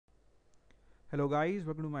Hello guys,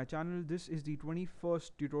 welcome to my channel. This is the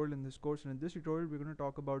 21st tutorial in this course, and in this tutorial we're going to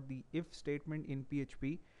talk about the if statement in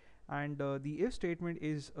PHP. And the if statement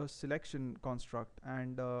is a selection construct,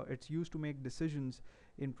 and it's used to make decisions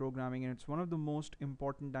in programming, and it's one of the most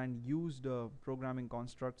important and used programming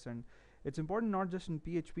constructs. And it's important not just in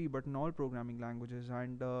PHP but in all programming languages.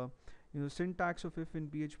 And syntax of if in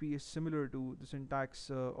PHP is similar to the syntax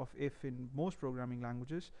of if in most programming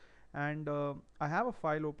languages. And I have a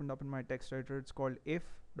file opened up in my text editor. It's called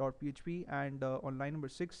if.php, and on line number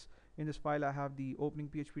 6 in this file I have the opening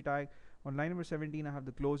PHP tag. On line number 17 I have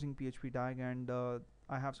the closing PHP tag, and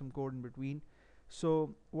I have some code in between.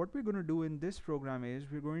 So what we're going to do in this program is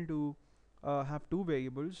we're going to have two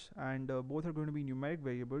variables, and both are going to be numeric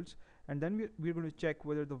variables, and then we're going to check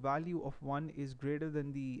whether the value of one is greater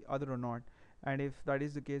than the other or not. And if that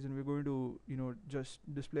is the case, then we're going to just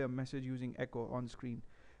display a message using echo on screen,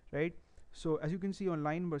 right? So as you can see on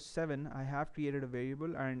line number 7 I have created a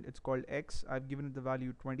variable and it's called x. I've given it the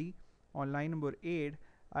value 20. On line number 8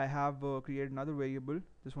 I have created another variable.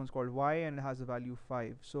 This one's called y and it has the value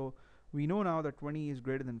 5. So we know now that 20 is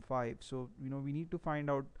greater than 5. So we need to find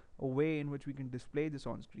out a way in which we can display this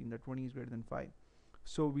on screen, that 20 is greater than 5.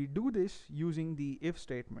 So we do this using the if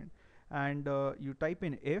statement, and you type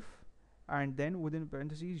in if, and then within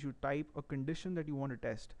parentheses you type a condition that you want to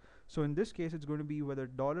test. So in this case it's going to be whether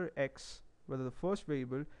 $x, whether the first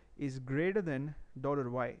variable is greater than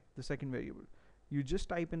 $y, the second variable. You just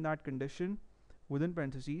type in that condition within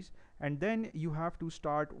parentheses, and then you have to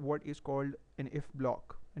start what is called an if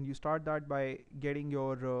block, and you start that by getting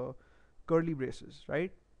your curly braces,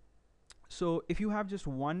 right? So if you have just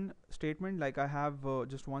one statement, like I have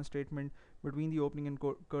just one statement between the opening and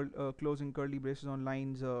closing curly braces on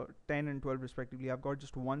lines 10 and 12 respectively, I've got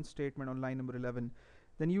just one statement on line number 11,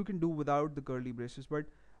 then you can do without the curly braces. But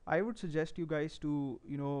I would suggest you guys to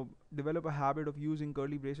develop a habit of using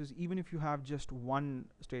curly braces even if you have just one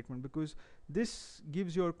statement, because this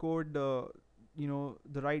gives your code the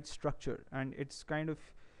right structure, and it's kind of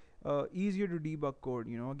easier to debug code.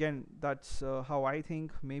 Again, that's how I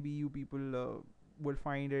think. Maybe you people will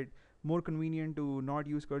find it more convenient to not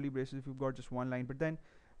use curly braces if you've got just one line, but then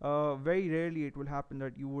very rarely it will happen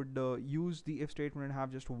that you would use the if statement and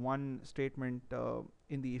have just one statement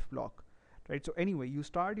in the if block, right? So anyway, you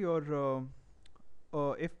start your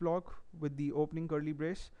if block with the opening curly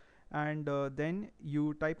brace, and then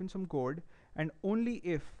you type in some code, and only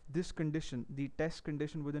if this condition, the test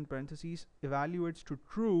condition within parentheses, evaluates to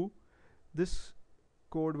true, this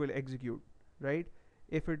code will execute, right?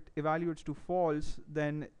 If it evaluates to false,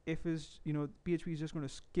 then if is PHP is just going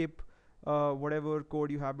to skip whatever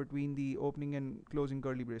code you have between the opening and closing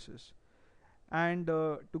curly braces. And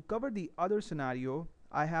to cover the other scenario,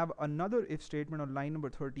 I have another if statement on line number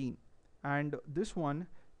 13, and this one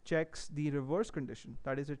checks the reverse condition.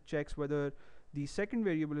 That is, it checks whether the second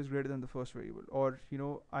variable is greater than the first variable, or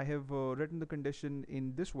I have written the condition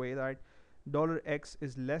in this way that $x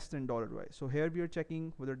is less than $y. So here we are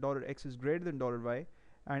checking whether $x is greater than $y,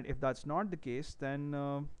 and if that's not the case, then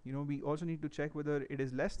we also need to check whether it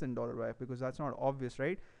is less than $y, because that's not obvious,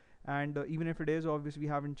 right? And even if it is obvious, we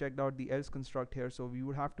haven't checked out the else construct here, so we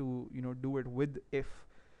would have to do it with if.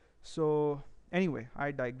 So anyway,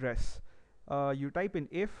 I digress. You type in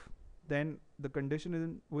if, then the condition is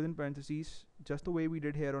within parentheses, just the way we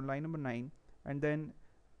did here on line number 9, and then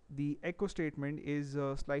the echo statement is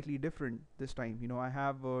slightly different this time. I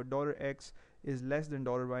have $x is less than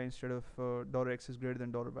 $y instead of $x is greater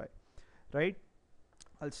than $y, right?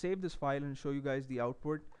 I'll save this file and show you guys the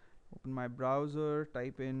output. Open my browser,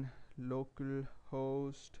 type in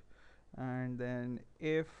localhost, and then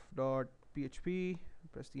if.php,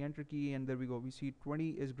 press the enter key, and there we go. We see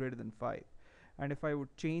 20 is greater than 5. And if I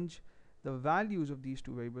would change the values of these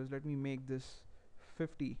two variables, let me make this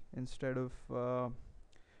 50 instead of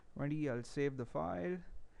 20. I'll save the file,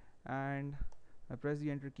 and I press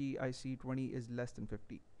the enter key. I see 20 is less than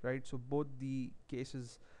 50, right? So both the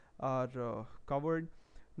cases are covered.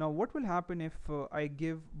 Now what will happen if I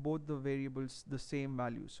give both the variables the same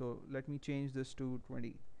value? So let me change this to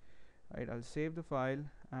 20, right? I'll save the file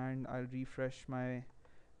and I'll refresh my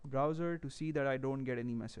browser to see that I don't get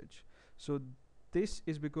any message. So this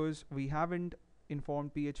is because we haven't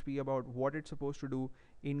informed PHP about what it's supposed to do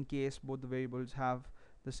in case both the variables have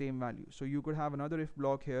the same value. So you could have another if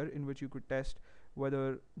block here in which you could test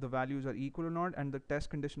whether the values are equal or not, and the test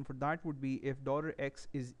condition for that would be if $x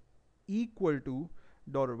is equal to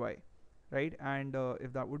 $y, right? And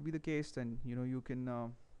if that would be the case, then you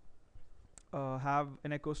can have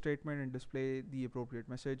an echo statement and display the appropriate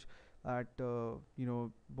message that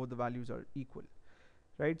both the values are equal,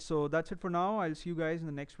 right? So that's it for now. I'll see you guys in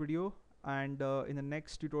the next video, and in the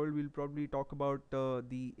next tutorial we'll probably talk about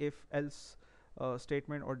the if else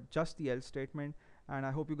statement, or just the else statement. And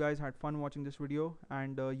I hope you guys had fun watching this video,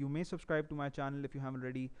 and you may subscribe to my channel if you haven't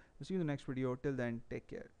already. See you in the next video. Till then, take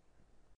care.